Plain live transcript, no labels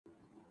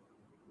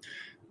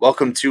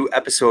Welcome to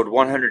episode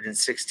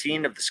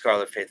 116 of the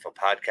Scarlet Faithful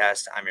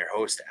podcast. I'm your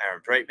host,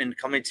 Aaron Breitman,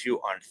 coming to you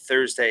on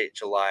Thursday,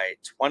 July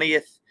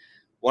 20th.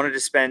 Wanted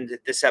to spend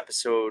this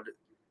episode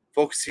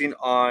focusing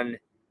on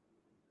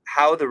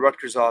how the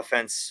Rutgers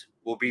offense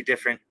will be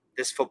different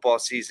this football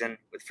season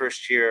with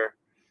first-year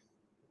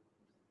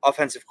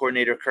offensive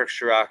coordinator Kirk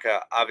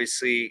Ciarrocca.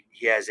 Obviously,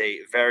 he has a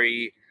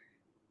very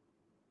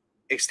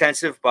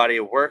extensive body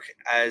of work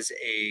as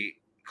a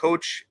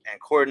coach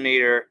and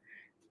coordinator.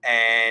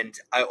 And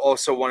I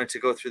also wanted to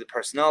go through the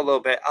personnel a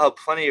little bit. I'll have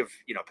plenty of,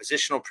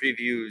 positional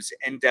previews,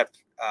 in-depth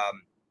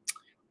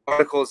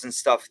articles and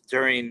stuff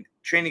during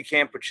training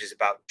camp, which is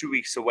about 2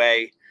 weeks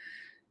away.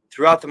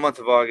 Throughout the month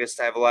of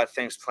August, I have a lot of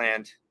things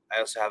planned. I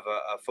also have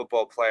a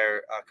football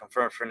player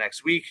confirmed for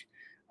next week,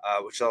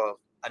 which I'll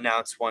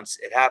announce once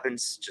it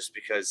happens, just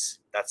because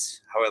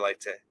that's how I like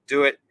to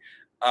do it,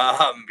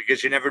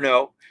 because you never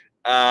know.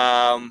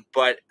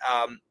 But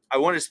I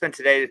wanted to spend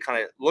today to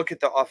kind of look at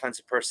the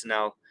offensive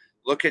personnel,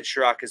 look at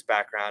Ciarrocca's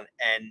background,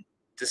 and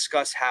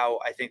discuss how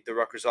I think the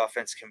Rutgers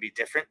offense can be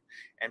different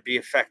and be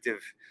effective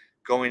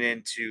going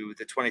into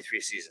the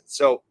 23 season.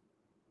 So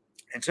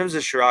in terms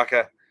of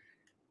Ciarrocca,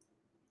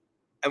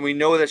 and we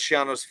know that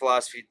Schiano's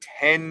philosophy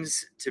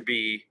tends to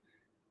be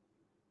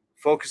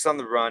focus on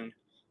the run,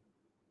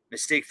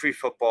 mistake-free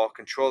football,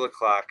 control the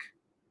clock,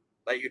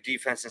 let your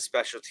defense and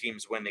special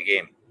teams win the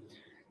game.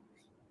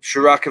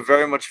 Ciarrocca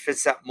very much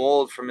fits that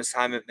mold from his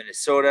time at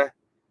Minnesota.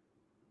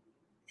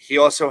 He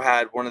also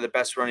had one of the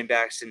best running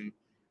backs in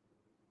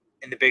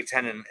the Big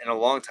Ten in a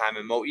long time,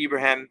 and Mo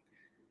Ibrahim.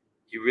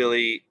 He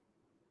really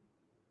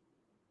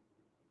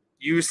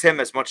used him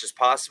as much as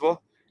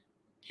possible.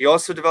 He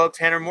also developed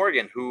Tanner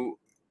Morgan, who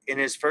in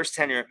his first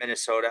tenure at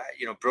Minnesota,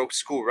 broke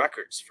school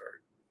records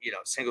for,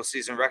 single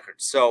season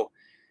records. So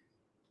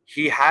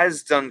he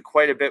has done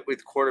quite a bit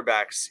with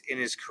quarterbacks in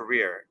his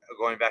career,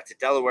 going back to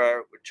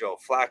Delaware with Joe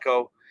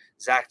Flacco,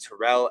 Zach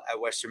Terrell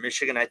at Western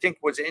Michigan. I think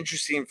what's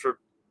interesting for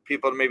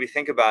people to maybe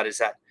think about is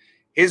that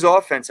his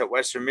offense at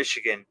Western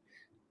Michigan,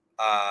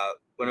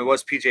 when it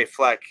was PJ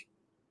Fleck,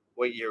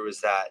 what year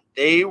was that?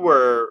 They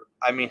were,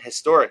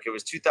 historic. It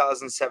was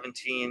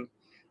 2017.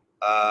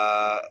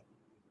 It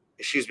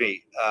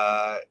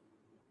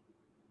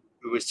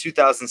was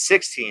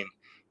 2016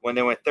 when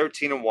they went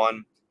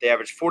 13-1. They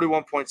averaged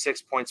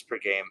 41.6 points per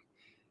game.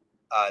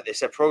 They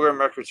set program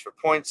records for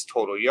points,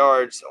 total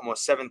yards,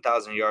 almost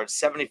 7,000 yards,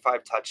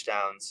 75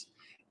 touchdowns.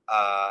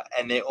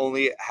 And they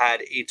only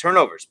had 8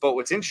 turnovers. But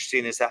what's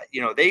interesting is that,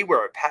 they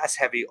were a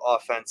pass-heavy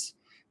offense.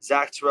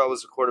 Zach Terrell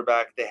was a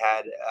quarterback. They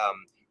had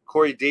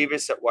Corey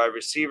Davis at wide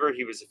receiver.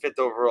 He was a 5th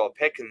overall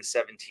pick in the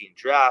 17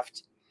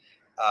 draft.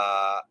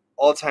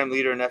 All-time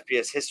leader in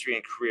FBS history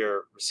and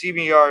career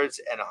receiving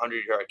yards and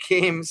 100-yard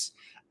games.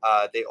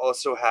 They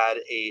also had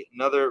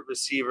another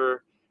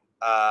receiver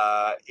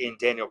in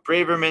Daniel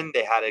Braverman.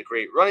 They had a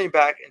great running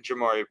back in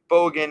Jamari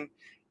Bogan.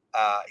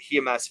 He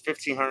amassed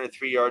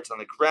 1,503 yards on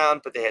the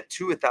ground, but they had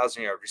 2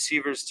 1,000-yard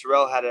receivers.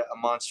 Terrell had a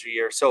monster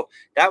year. So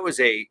that was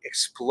a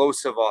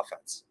explosive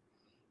offense.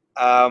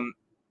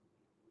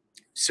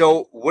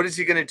 So what is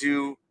he going to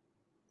do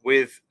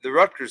with the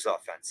Rutgers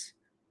offense?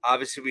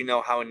 Obviously, we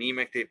know how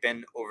anemic they've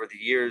been over the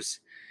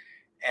years,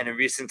 and in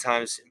recent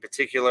times, in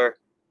particular,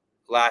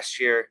 last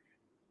year.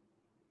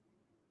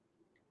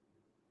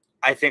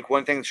 I think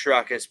one thing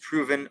Ciarrocca has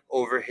proven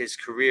over his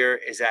career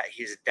is that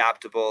he's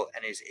adaptable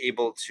and is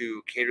able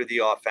to cater the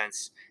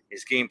offense,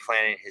 his game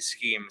planning, his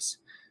schemes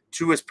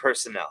to his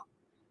personnel.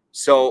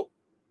 So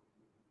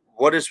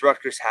what does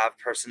Rutgers have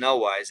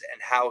personnel-wise,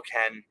 and how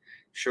can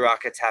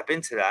Ciarrocca tap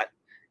into that,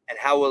 and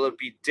how will it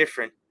be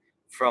different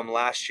from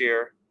last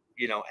year?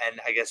 And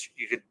I guess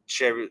you could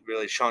share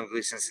really Sean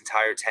Gleason's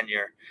entire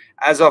tenure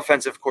as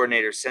offensive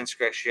coordinator since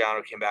Greg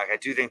Schiano came back. I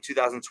do think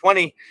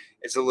 2020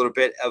 is a little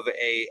bit of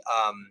a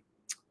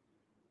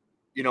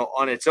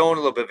on its own, a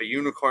little bit of a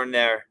unicorn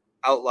there,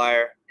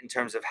 outlier in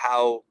terms of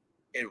how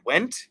it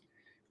went,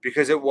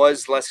 because it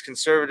was less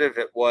conservative.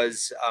 It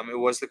was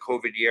the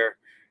COVID year,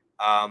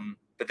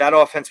 but that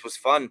offense was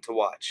fun to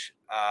watch,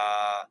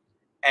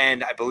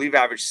 and I believe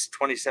averaged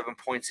 27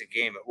 points a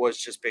game. It was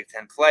just Big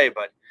Ten play,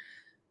 but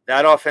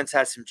that offense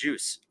has some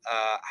juice.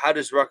 How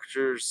does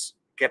Rutgers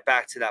get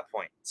back to that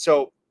point?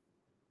 So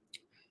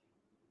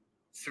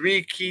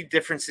 3 key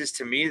differences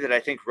to me that I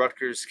think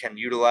Rutgers can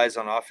utilize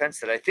on offense,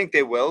 that I think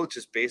they will,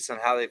 just based on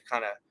how they've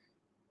kind of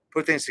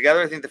put things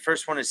together. I think the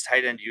first one is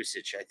tight end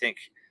usage. I think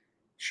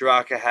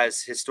Ciarrocca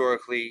has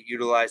historically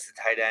utilized the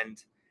tight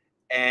end,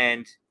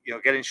 and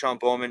getting Sean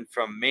Bowman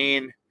from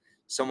Maine,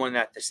 someone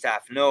that the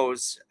staff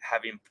knows,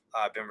 having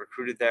been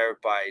recruited there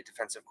by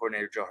defensive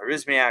coordinator Joe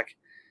Harizmiak.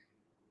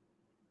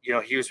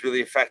 He was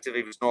really effective.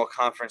 He was an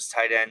all-conference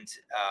tight end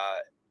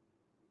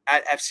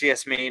at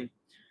FCS Maine.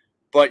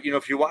 But,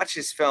 if you watch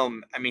his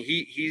film,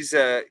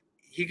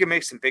 he can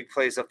make some big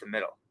plays up the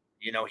middle.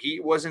 He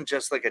wasn't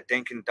just like a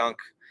dink and dunk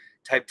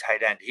type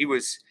tight end. He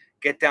was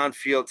get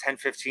downfield 10,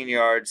 15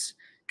 yards,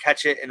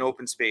 catch it in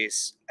open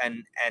space,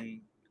 and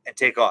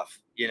take off,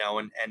 and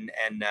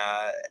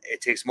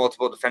it takes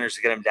multiple defenders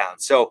to get him down.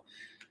 So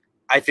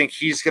I think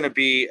he's going to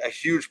be a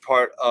huge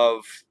part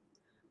of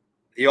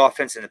the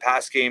offense in the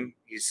pass game.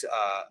 He's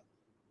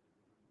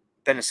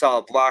been a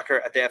solid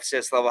blocker at the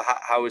FCS level.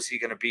 How is he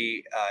going to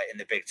be in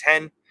the Big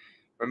Ten?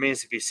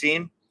 Remains to be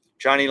seen.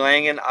 Johnny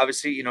Langan,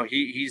 obviously,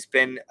 he's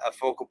been a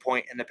focal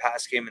point in the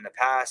pass game in the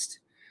past.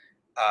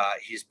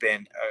 He's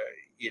been,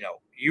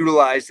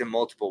 utilized in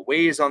multiple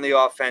ways on the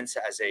offense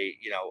as a,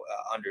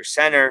 under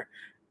center.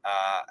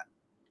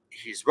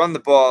 He's run the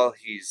ball.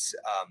 He's,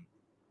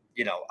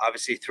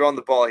 obviously thrown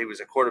the ball. He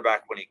was a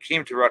quarterback when he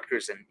came to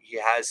Rutgers, and he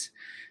has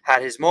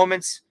had his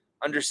moments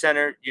under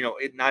center,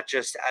 not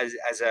just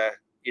as a,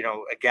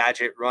 a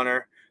gadget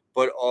runner,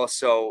 but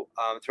also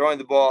throwing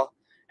the ball.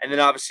 And then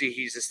obviously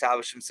he's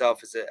established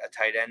himself as a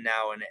tight end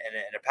now and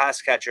a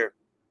pass catcher.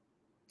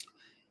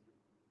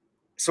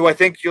 So I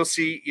think you'll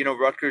see,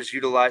 Rutgers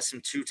utilize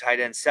some 2 tight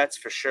end sets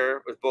for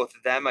sure with both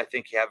of them. I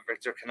think you have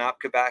Victor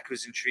Konopka back,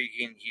 who's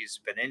intriguing. He's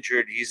been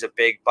injured. He's a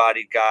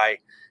big-bodied guy,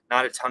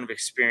 not a ton of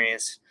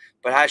experience,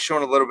 but has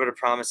shown a little bit of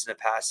promise in the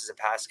past as a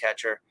pass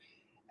catcher.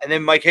 And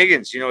then Mike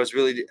Higgins, is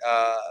really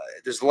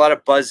there's a lot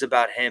of buzz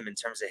about him in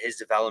terms of his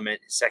development,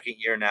 his second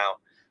year now,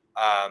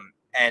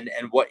 and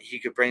what he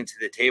could bring to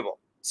the table.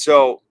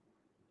 So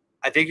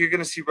I think you're going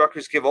to see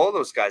Rutgers give all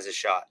those guys a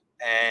shot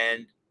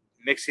and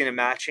mixing and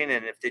matching.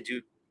 And if they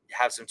do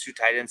have some 2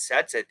 tight end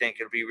sets, I think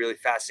it'll be really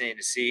fascinating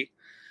to see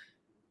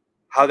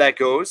how that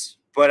goes.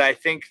 But I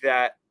think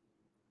that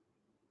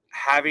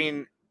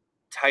having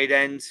tight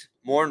ends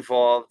more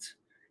involved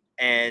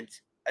and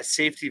a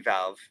safety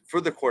valve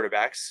for the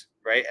quarterbacks,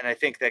 right? And I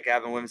think that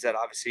Gavin Wimsatt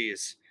obviously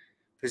is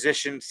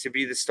positioned to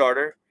be the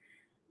starter.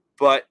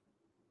 But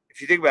if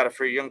you think about it,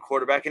 for a young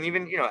quarterback, and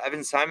even,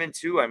 Evan Simon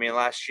too, I mean,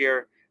 last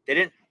year they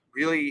didn't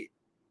really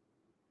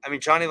 – I mean,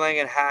 Johnny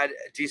Langan had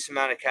a decent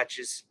amount of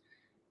catches,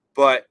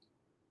 but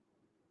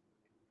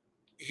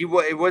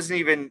it wasn't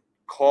even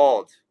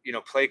called,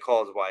 play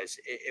calls wise.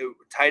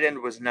 Tight end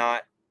was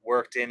not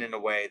worked in a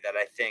way that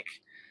I think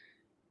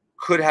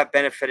could have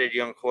benefited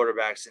young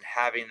quarterbacks in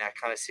having that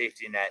kind of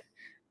safety net.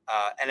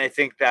 And I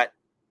think that,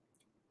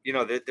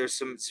 there's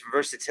some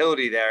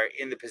versatility there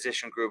in the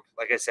position group.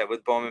 Like I said,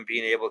 with Bowman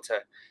being able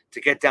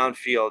to get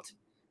downfield,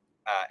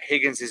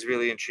 Higgins is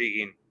really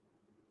intriguing.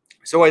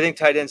 So I think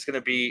tight end's going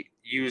to be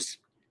used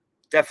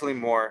definitely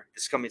more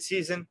this coming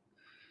season.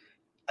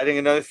 I think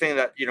another thing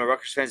that,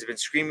 Rutgers fans have been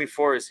screaming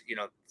for is,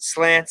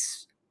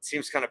 slants. It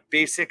seems kind of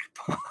basic,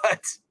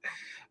 but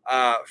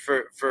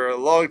for a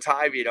long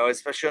time,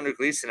 especially under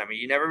Gleason, I mean,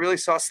 you never really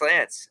saw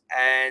slants.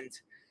 And,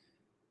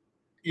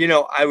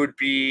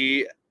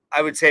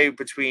 I would say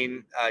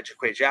between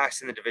Jaquay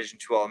Jackson, the Division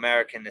II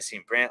All-American,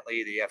 Nassim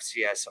Brantley, the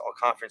FCS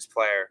All-Conference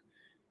player,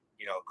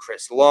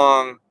 Chris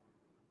Long,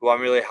 who I'm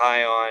really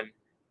high on,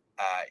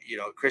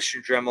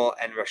 Christian Dremel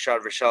and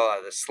Rashad Rochelle out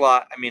of the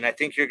slot. I mean, I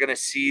think you're going to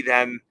see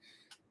them.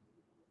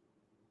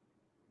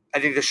 I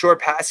think the short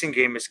passing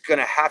game is going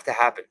to have to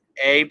happen.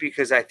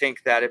 Because I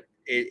think that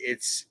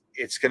it's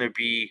going to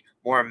be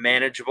more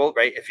manageable,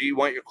 right? If you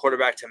want your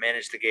quarterback to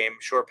manage the game,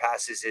 short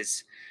passes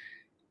is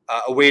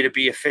a way to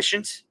be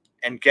efficient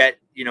and get,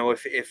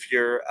 if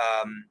you're,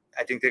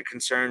 I think the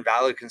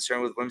valid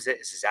concern with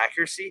Wimsatt is his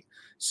accuracy.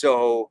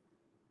 So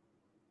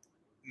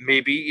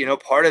maybe,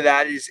 part of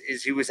that is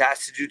he was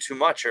asked to do too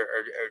much or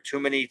too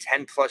many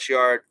 10+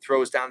 yard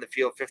throws down the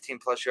field,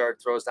 15+ yard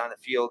throws down the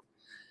field.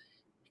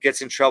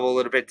 Gets in trouble a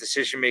little bit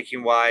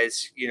decision-making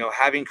wise,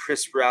 having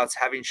crisp routes,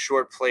 having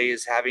short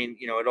plays, having,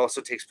 it also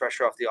takes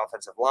pressure off the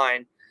offensive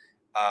line.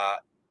 I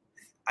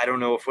don't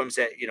know if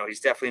Wimsatt, he's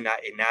definitely not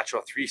a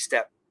natural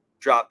 3-step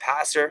drop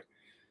passer,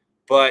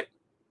 but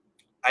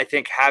I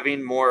think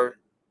having more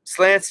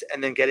slants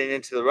and then getting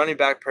into the running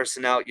back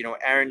personnel,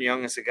 Aaron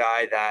Young is a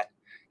guy that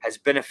has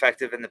been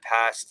effective in the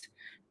past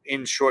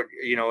in short,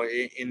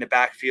 in the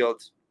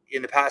backfield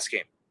in the pass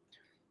game.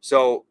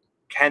 So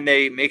can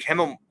they make him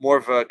more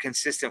of a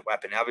consistent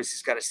weapon? Obviously,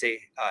 he's got to stay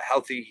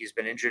healthy. He's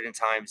been injured in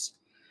times,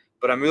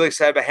 but I'm really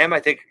excited about him. I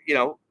think,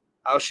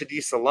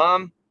 Al-Shadi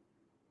Salam,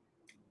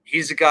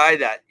 he's a guy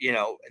that, in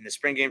the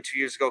spring game 2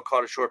 years ago,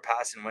 caught a short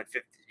pass and went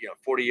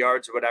 40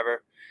 yards or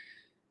whatever.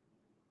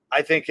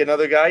 I think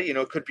another guy,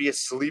 could be a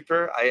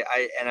sleeper.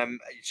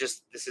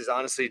 This is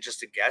honestly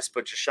just a guess,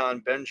 but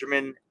Jashawn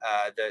Benjamin,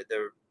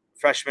 the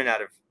freshman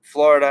out of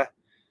Florida,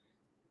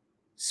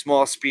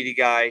 small, speedy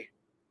guy.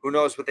 Who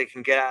knows what they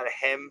can get out of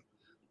him?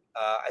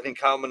 I think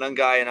Kyle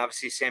Monungai and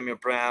obviously Samuel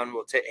Brown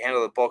will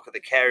handle the bulk of the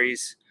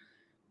carries.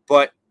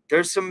 But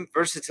there's some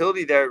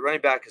versatility there at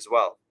running back as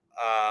well.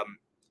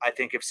 I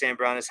think if Sam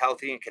Brown is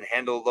healthy and can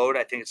handle a load,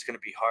 I think it's going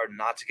to be hard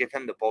not to give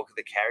him the bulk of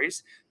the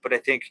carries. But I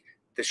think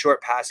the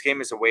short pass game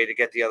is a way to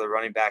get the other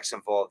running backs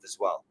involved as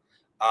well,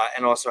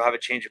 and also have a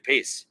change of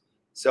pace.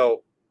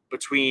 So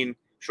between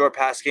short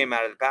pass game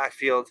out of the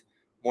backfield,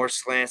 more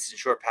slants and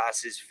short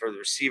passes for the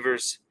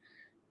receivers,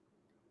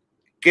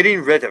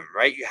 getting rhythm,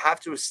 right? You have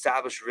to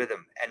establish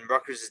rhythm, and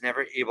Rutgers is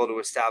never able to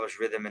establish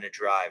rhythm in a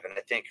drive. And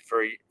I think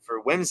for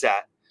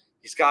Wimsatt,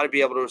 he's got to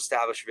be able to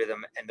establish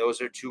rhythm, and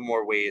those are 2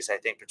 more ways, I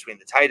think, between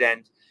the tight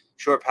end,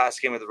 short pass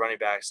game with the running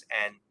backs,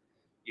 and,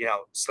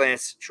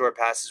 slants, short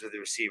passes with the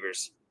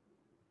receivers.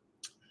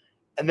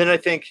 And then I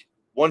think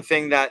one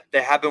thing that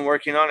they have been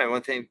working on, and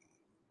one thing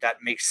that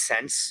makes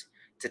sense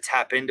to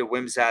tap into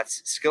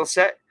Wimsatt's skill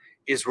set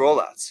is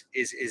rollouts,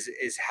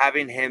 is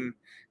having him,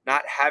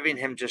 not having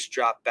him just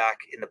drop back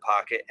in the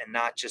pocket and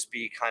not just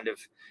be kind of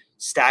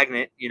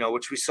stagnant,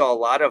 which we saw a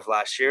lot of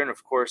last year. And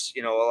of course,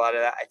 a lot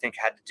of that I think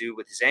had to do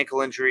with his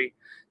ankle injury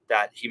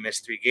that he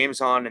missed 3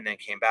 games on and then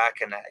came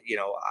back. And,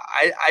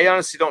 I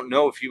honestly don't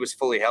know if he was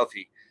fully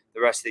healthy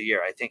the rest of the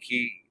year. I think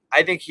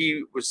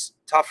he was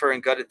tougher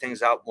and gutted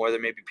things out more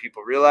than maybe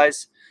people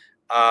realize.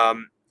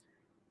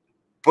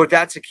 But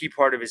that's a key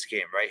part of his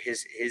game, right?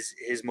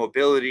 His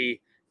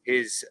mobility,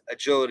 his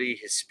agility,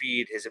 his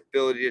speed, his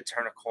ability to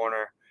turn a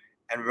corner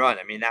and run.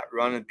 I mean, that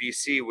run in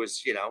BC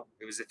was,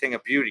 it was a thing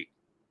of beauty,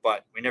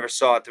 but we never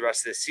saw it the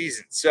rest of the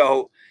season.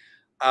 So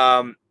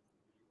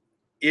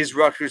is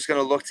Rutgers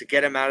going to look to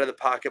get him out of the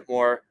pocket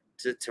more,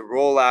 to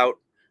roll out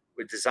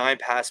with design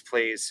pass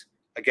plays,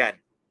 again,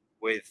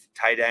 with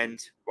tight end,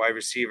 wide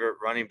receiver,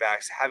 running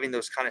backs, having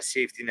those kind of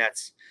safety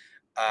nets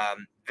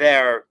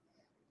there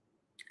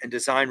and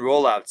design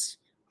rollouts,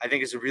 I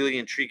think is a really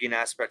intriguing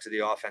aspect of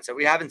the offense that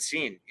we haven't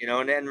seen,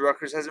 and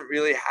Rutgers hasn't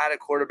really had a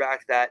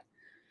quarterback that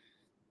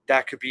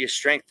could be a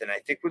strength. And I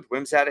think with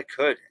Wimsatt, it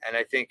could. And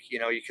I think,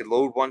 you could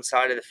load one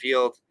side of the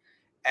field.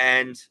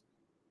 And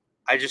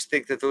I just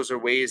think that those are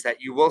ways that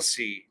you will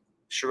see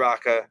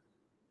Ciarrocca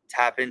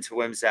tap into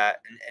Wimsatt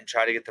and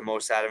try to get the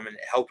most out of him and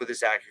help with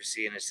his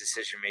accuracy and his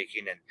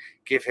decision-making and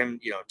give him,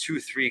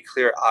 2-3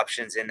 clear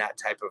options in that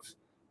type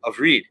of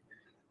read.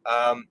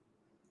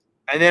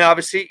 And then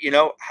obviously,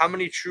 how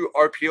many true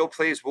RPO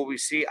plays will we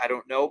see? I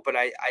don't know, but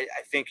I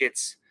think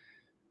it's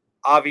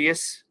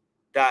obvious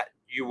that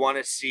you want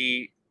to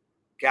see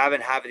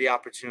Gavin have the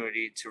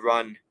opportunity to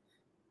run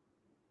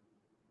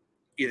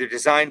either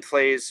design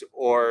plays,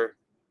 or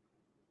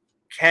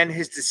can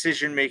his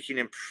decision-making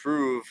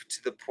improve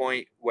to the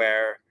point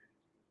where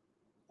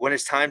when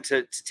it's time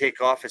to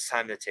take off, it's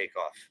time to take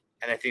off.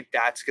 And I think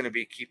that's going to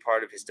be a key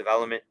part of his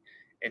development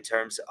in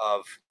terms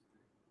of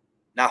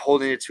not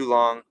holding it too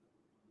long,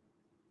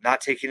 not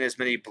taking as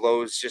many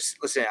blows.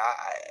 Just listen,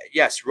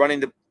 yes,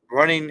 running,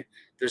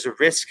 there's a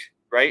risk,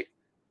 right,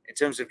 in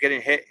terms of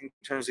getting hit, in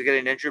terms of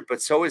getting injured,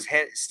 but so is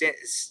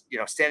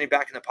standing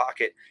back in the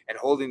pocket and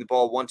holding the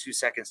ball 1-2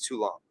 seconds too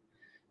long.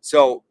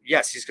 So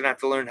yes, he's going to have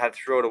to learn how to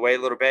throw it away a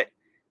little bit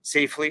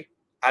safely,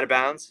 out of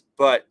bounds.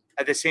 But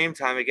at the same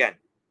time, again,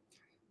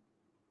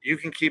 you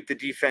can keep the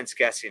defense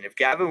guessing. If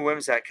Gavin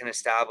Wimsatt can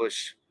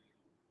establish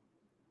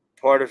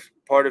part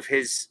of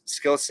his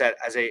skill set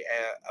as a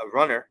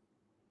runner,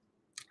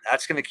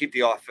 that's going to keep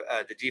the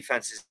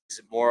defense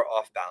more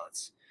off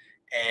balance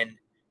and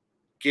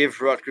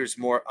give Rutgers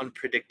more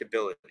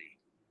unpredictability.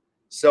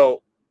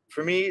 So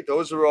for me,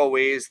 those are all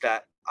ways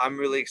that I'm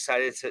really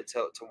excited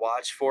to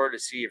watch for, to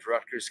see if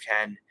Rutgers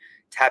can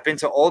tap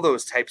into all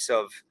those types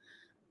of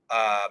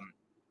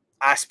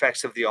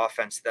aspects of the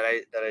offense that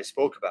I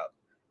spoke about.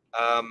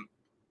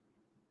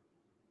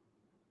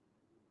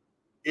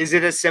 Is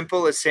it as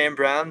simple as Sam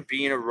Brown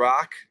being a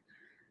rock,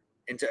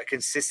 into a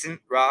consistent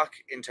rock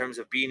in terms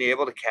of being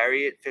able to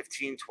carry it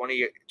 15,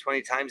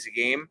 20 times a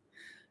game,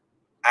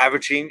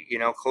 averaging,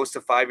 close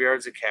to 5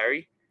 yards a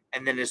carry?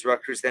 And then is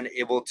Rutgers then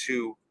able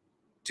to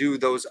do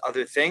those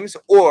other things?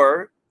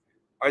 Or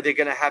are they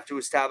going to have to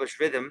establish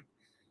rhythm?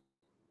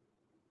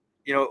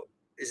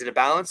 Is it a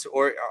balance,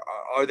 or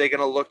are they going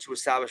to look to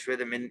establish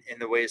rhythm in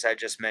the ways I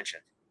just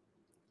mentioned?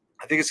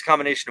 I think it's a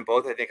combination of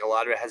both. I think a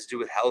lot of it has to do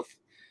with health,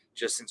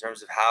 just in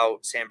terms of how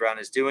Sam Brown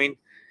is doing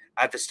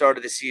at the start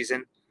of the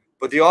season.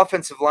 But the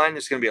offensive line,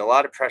 there's going to be a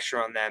lot of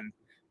pressure on them.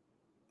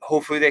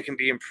 Hopefully they can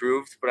be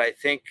improved. But I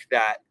think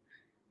that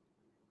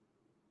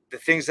the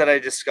things that I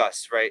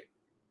discussed, right,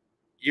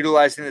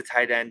 utilizing the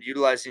tight end,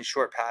 utilizing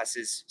short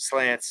passes,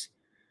 slants,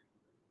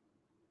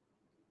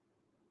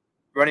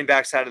 running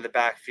backs out of the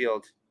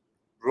backfield,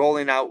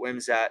 rolling out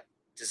Wimsatt,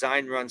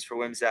 design runs for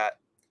Wimsatt,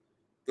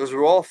 those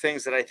are all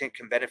things that I think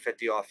can benefit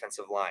the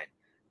offensive line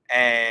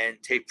and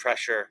take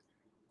pressure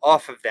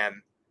off of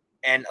them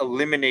and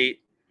eliminate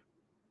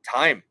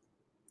time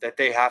that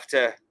they have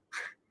to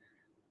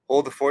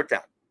hold the fort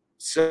down.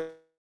 So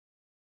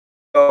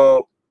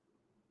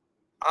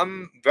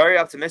I'm very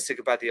optimistic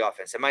about the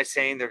offense. Am I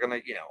saying they're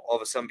going to, all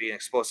of a sudden be an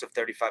explosive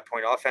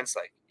 35-point offense,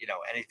 like,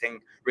 anything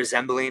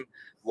resembling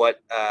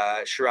what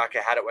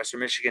Ciarrocca had at Western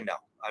Michigan? No,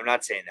 I'm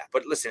not saying that.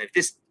 But listen, if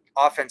this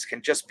offense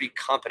can just be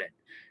competent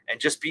and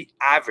just be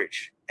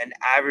average, in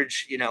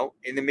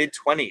the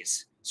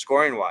mid-20s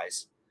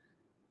scoring-wise,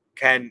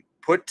 can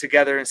put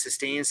together and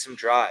sustain some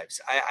drives,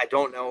 I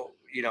don't know,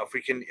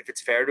 if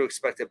it's fair to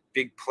expect a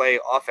big play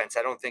offense.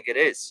 I don't think it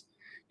is.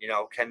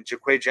 Can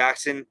Jaquay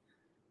Jackson,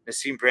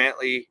 Nassim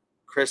Brantley,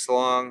 Chris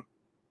Long,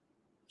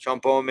 Sean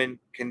Bowman,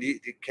 can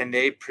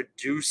they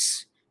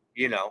produce,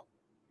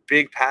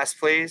 big pass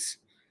plays,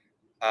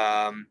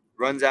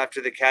 runs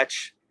after the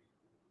catch,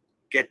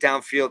 get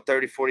downfield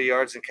 30, 40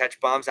 yards and catch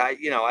bombs? I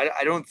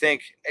don't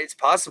think it's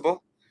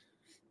possible,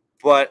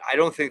 but I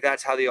don't think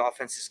that's how the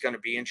offense is going to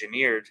be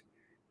engineered.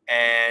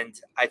 And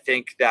I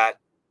think that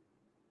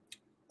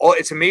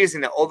it's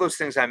amazing that all those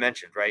things I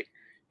mentioned, right?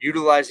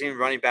 Utilizing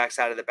running backs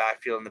out of the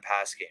backfield in the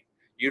pass game,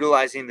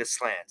 utilizing the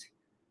slant,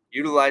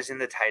 utilizing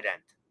the tight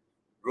end,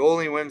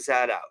 rolling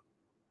Wimsatt out,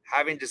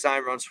 having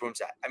design runs for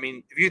Wimsatt. I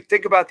mean, if you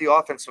think about the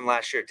offense from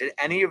last year, did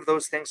any of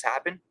those things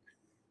happen?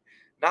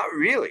 Not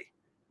really.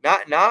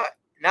 Not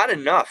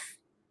enough.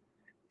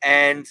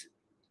 And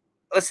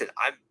listen,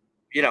 I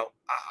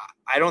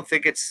don't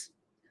think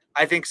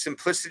I think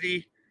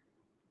simplicity,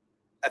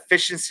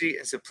 efficiency,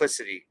 and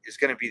simplicity is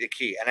going to be the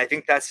key. And I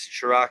think that's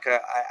Ciarrocca.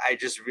 I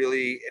just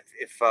really,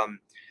 if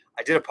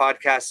I did a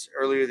podcast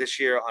earlier this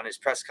year on his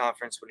press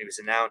conference when he was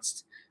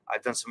announced.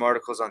 I've done some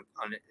articles on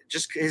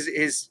just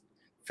his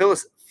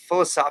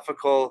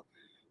philosophical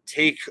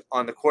take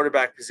on the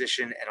quarterback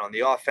position and on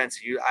the offense.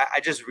 I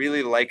just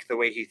really like the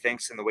way he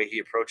thinks and the way he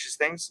approaches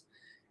things.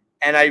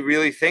 And I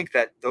really think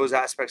that those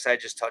aspects I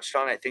just touched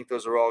on, I think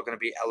those are all going to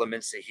be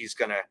elements that he's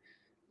going to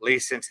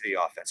lace into the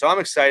offense. So I'm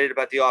excited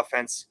about the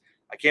offense.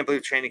 I can't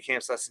believe training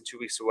camp's less than 2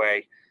 weeks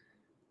away.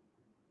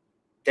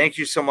 Thank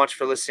you so much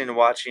for listening and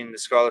watching the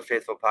Scarlet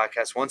Faithful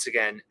podcast once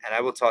again, and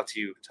I will talk to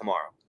you tomorrow.